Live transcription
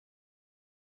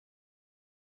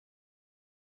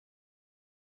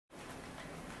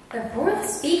The fourth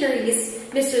speaker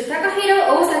is Mr. Takahiro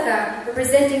Osaka,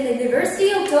 representing the University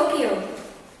of Tokyo.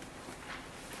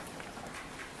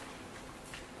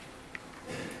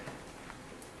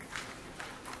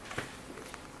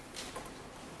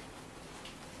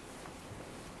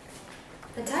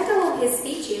 The title of his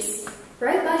speech is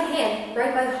Right by Hand,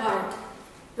 Right by Heart.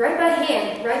 Right by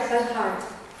Hand, Right by Heart.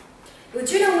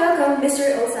 Would you now welcome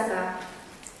Mr. Osaka?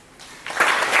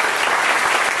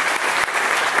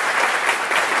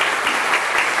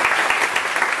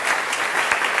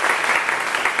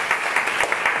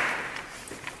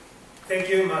 Thank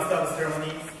you, Master of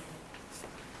Ceremonies,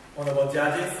 honorable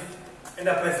judges, and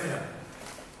the President.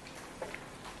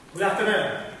 Good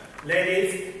afternoon,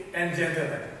 ladies and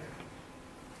gentlemen.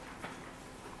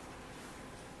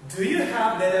 Do you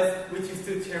have letters which you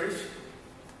still cherish?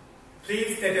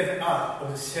 Please take them out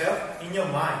of the shelf in your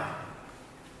mind.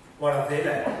 What are they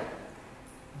like?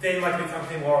 They might be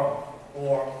something warm,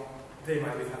 or they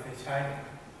might be something shiny.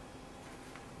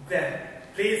 Then,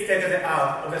 please take them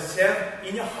out of the shelf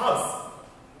in your house.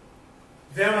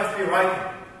 There must be writing,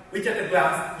 which at a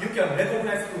glance you can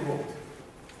recognize who wrote.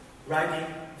 Writing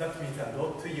that means a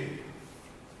lot to you.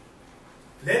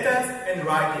 Letters and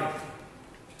writing.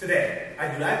 Today,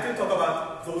 I'd like to talk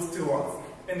about those two words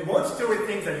and want you to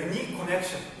rethink the unique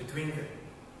connection between them.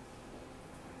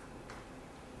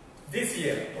 This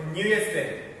year, on New Year's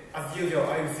Day, as usual,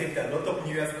 I received a lot of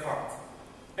New Year's cards,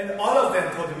 and all of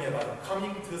them told me about the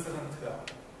coming 2012.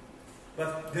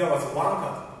 But there was one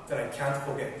card that I can't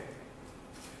forget.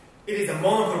 It is a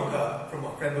monochrome card from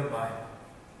a friend of mine,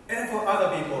 and for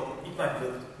other people, it might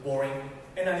look boring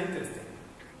and uninteresting.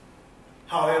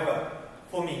 However,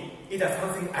 for me, it has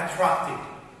something attractive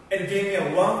and gave me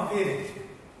a warm feeling.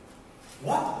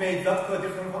 What made that card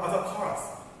different from other cards?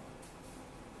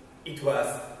 It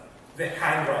was the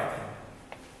handwriting.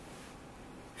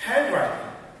 Handwriting.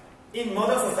 In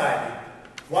modern society,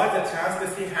 while the chance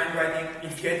to see handwriting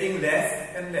is getting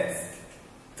less and less,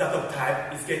 that of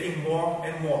type is getting more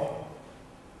and more.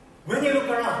 When you look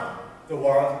around, the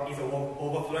world is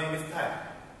overflowing with type.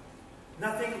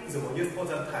 Nothing is more useful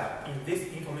than type in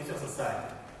this information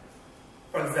society.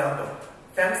 For example,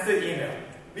 thanks to email,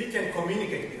 we can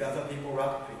communicate with other people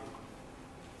rapidly.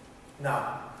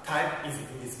 Now, type is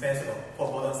indispensable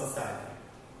for modern society.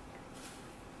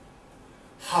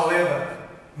 However,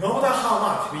 no matter how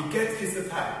much we get used to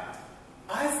type,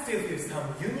 I still feel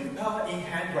some unique power in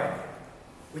handwriting,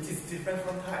 which is different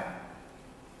from type.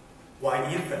 Why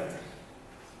is that?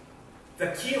 The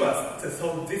keywords to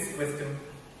solve this question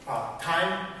are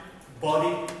time,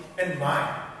 body, and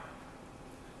mind.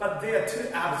 But they are too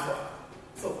abstract,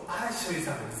 so I'll show you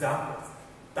some examples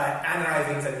by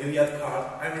analyzing the New Year's card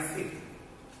I received.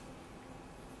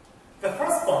 The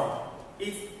first point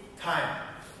is time.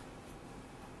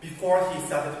 Before he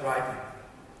started writing,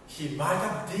 he might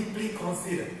have deeply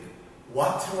considered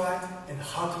what to write and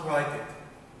how to write it.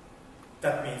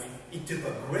 That means it took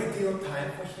a great deal of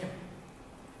time for him.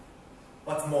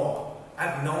 What's more,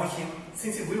 I've known him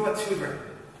since we were children,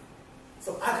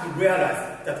 so I could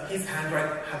realize that his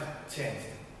handwriting had changed.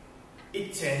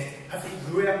 It changed as he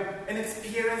grew up and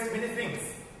experienced many things.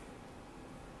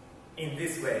 In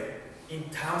this way, in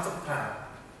terms of time,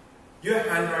 your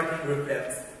handwriting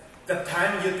reflects the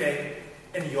time you take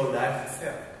in your life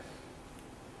itself.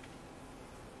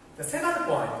 The second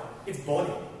point is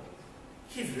body.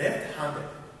 He's left-handed,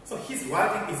 so his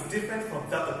writing is different from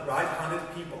that of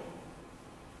right-handed people.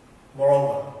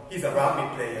 Moreover, he's a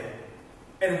rugby player,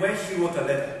 and when he wrote a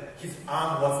letter, his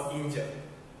arm was injured,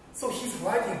 so his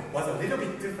writing was a little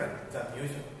bit different than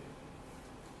usual.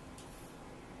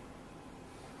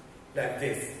 Like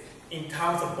this, in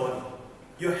terms of body,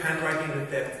 your handwriting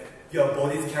reflects your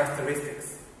body's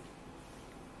characteristics.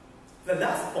 The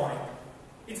last point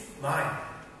is mind.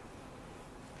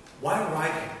 While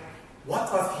writing,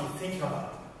 what was he thinking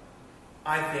about?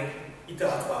 I think it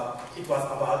was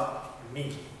about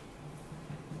me.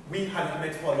 We had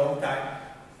met for a long time,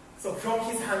 so from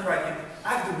his handwriting,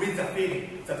 I could read the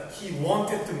feeling that he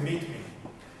wanted to meet me.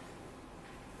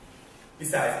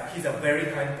 Besides, he's a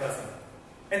very kind person,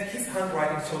 and his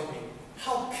handwriting showed me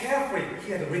how carefully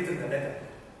he had written the letter.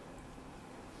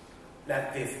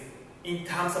 Like this, in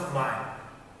terms of mind,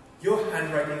 your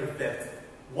handwriting reflects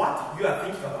what you are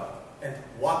thinking about and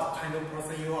what kind of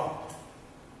person you are.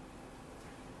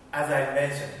 As I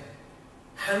mentioned,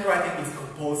 handwriting is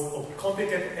composed of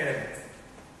complicated elements,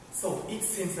 so it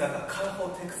seems like a colorful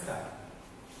textile.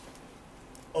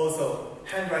 Also,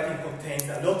 handwriting contains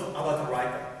a lot about the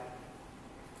writer,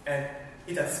 and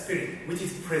it has spirit which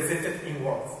is presented in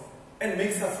words and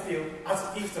makes us feel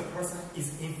as if the person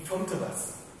is in front of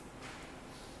us.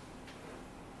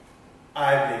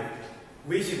 I believe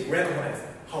we should recognize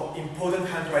how important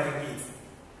handwriting is,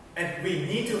 and we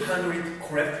need to handle it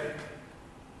correctly.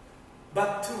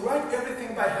 But to write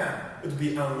everything by hand would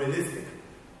be unrealistic,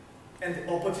 and the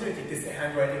opportunity to say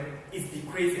handwriting is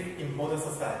decreasing in modern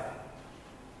society.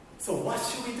 So what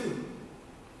should we do?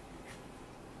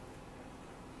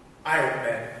 I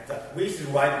recommend that we should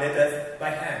write letters by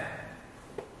hand,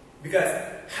 because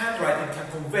handwriting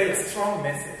can convey a strong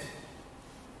message.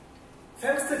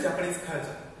 Thanks to Japanese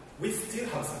culture, we still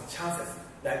have some chances,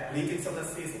 like greetings of the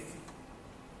seasons.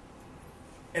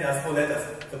 And as for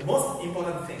letters, the most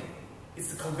important thing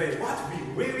is to convey what we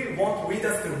really want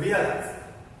readers to realize.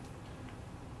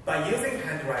 By using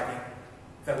handwriting,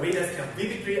 the readers can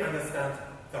vividly understand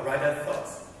the writer's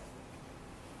thoughts.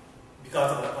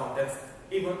 Because of the context,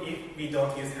 even if we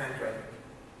don't use handwriting,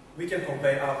 we can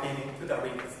convey our feeling to the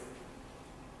readers.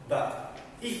 But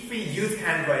if we use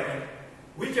handwriting,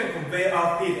 we can convey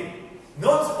our feeling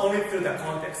not only through the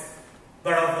context,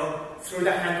 but also through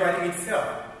the handwriting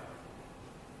itself.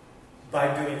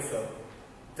 By doing so,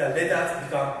 the letters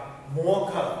become more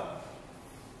colorful.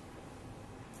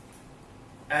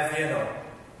 As you know,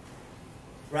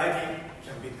 writing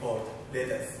can be called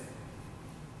letters.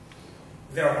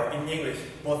 Therefore, in English,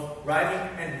 both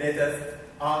writing and letters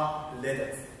are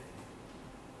letters.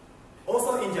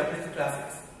 Also in Japanese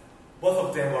classics, both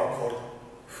of them were called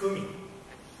fumi.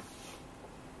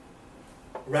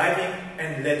 Writing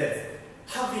and letters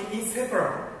have been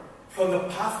inseparable from the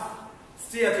past,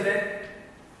 still today,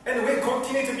 and will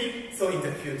continue to be so in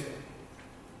the future.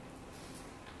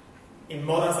 In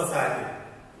modern society,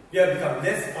 we have become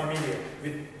less familiar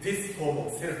with this form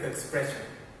of self-expression.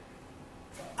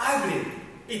 I believe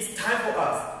it's time for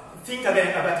us to think again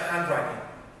about handwriting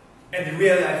and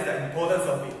realize the importance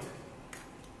of it.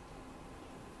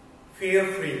 Feel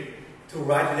free to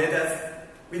write letters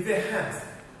with your hands.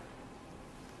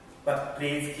 But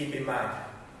please keep in mind,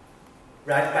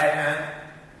 write by hand,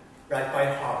 write by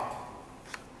heart.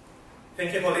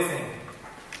 Thank you for listening.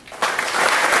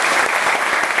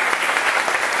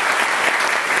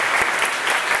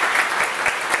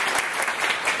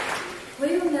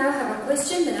 We will now have a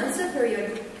question and answer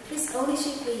period. Miss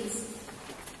Onishi, please.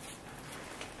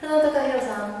 Hello,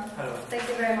 Takahiro-san. Hello. Thank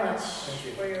you very much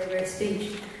you. for your great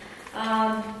speech.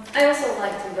 I also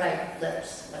like to write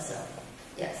letters myself.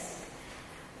 Yes.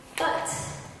 But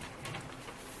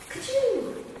could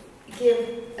you give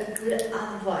a good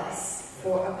advice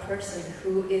for a person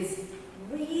who is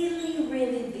really,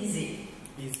 really busy?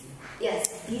 Busy.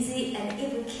 Yes, busy and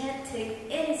even can't take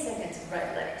any second to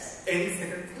write letters. Any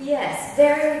second? Yes,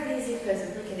 very busy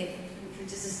person who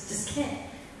just can't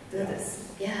do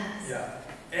this. Yes. Yeah.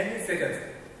 Any second.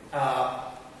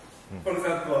 For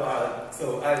example,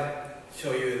 so I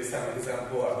show you some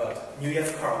example about New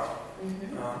Year's card.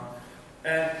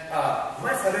 And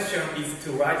my suggestion is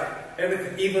to write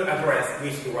everything, even address, we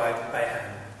should write by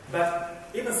hand. But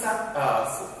even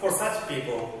for such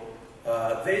people,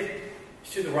 they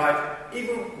should write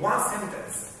even one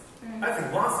sentence. I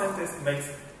think one sentence makes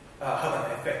have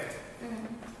an effect.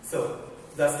 So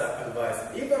that's the advice.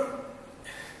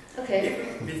 Okay.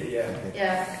 Even busy, yeah.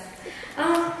 Yeah.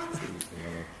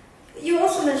 You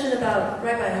also mentioned about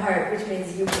write by heart, which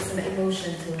means you put some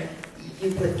emotion to it.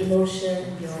 You put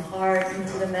emotion, your heart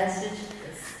into the message.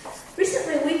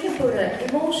 Recently, we can put an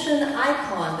emotion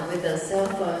icon with the cell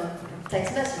phone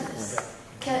text messages.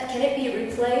 Can it be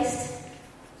replaced?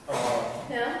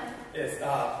 Yeah. Yes.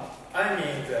 I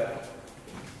mean the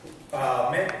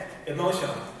emotion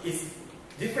is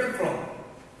different from,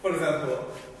 for example,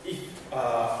 if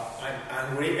I'm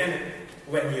angry, and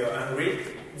when you're angry,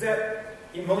 the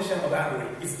emotion of angry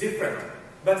is different.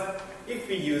 But if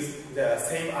we use the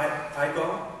same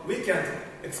icon, we can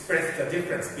express the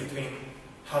difference between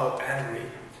how angry,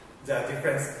 the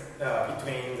difference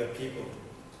between the people,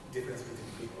 difference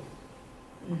between people.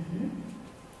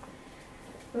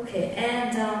 Okay,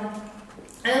 and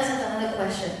I also have another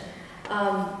question.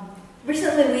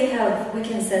 Recently, we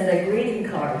can send a greeting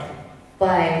card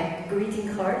by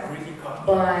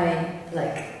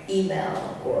like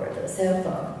email or the cell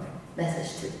phone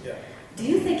message too. Yeah. Do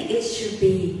you think it should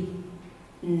be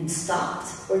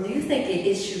stopped, or do you think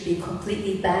it should be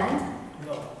completely banned?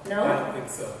 No, I don't think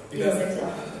so. You don't think so?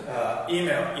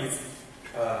 Email is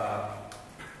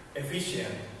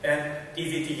efficient and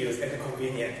easy to use and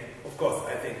convenient, of course,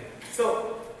 I think.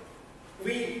 So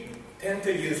we tend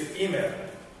to use email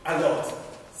a lot.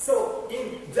 So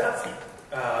in that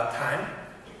time,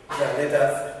 the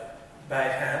letters by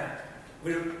hand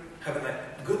will have a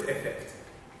good effect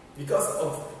because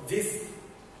of this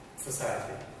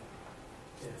society.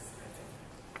 Yes, I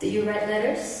think. Do you write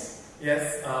letters?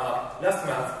 Yes, last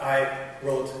month I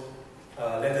wrote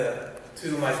a letter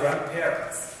to my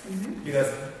grandparents because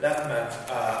last month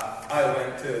I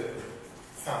went to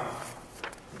some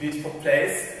beautiful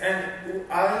place and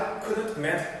I couldn't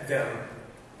meet them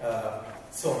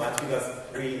so much because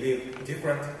we live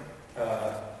different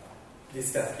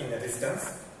distance in a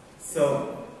distance.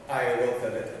 So I wrote the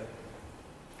letter.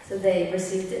 So they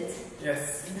received it?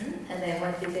 Yes. And then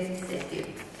what did they say to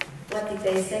you? What did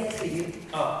they say to you?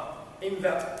 In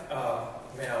that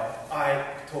mail, I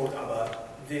told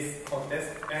about this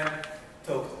contest and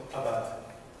talked about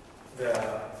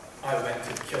I went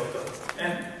to Kyoto,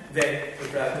 and they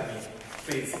replied to me,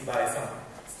 please buy some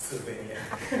souvenir.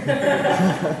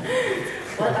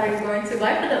 What are you going to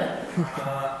buy for them?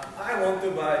 I want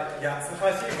to buy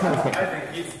yatsuhashi, but I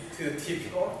think it's too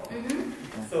typical.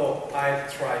 So I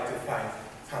try to find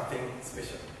something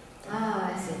special.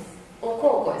 I see.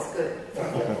 Okoko is good.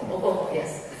 Okoko,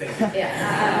 yes. Thank you.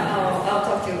 Yeah, I'll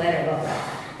talk to you later about that.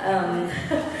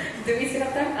 Do we still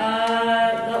have time?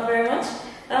 Not very much.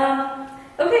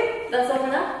 Okay, that's all for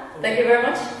now. Thank you very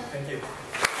much. Thank you.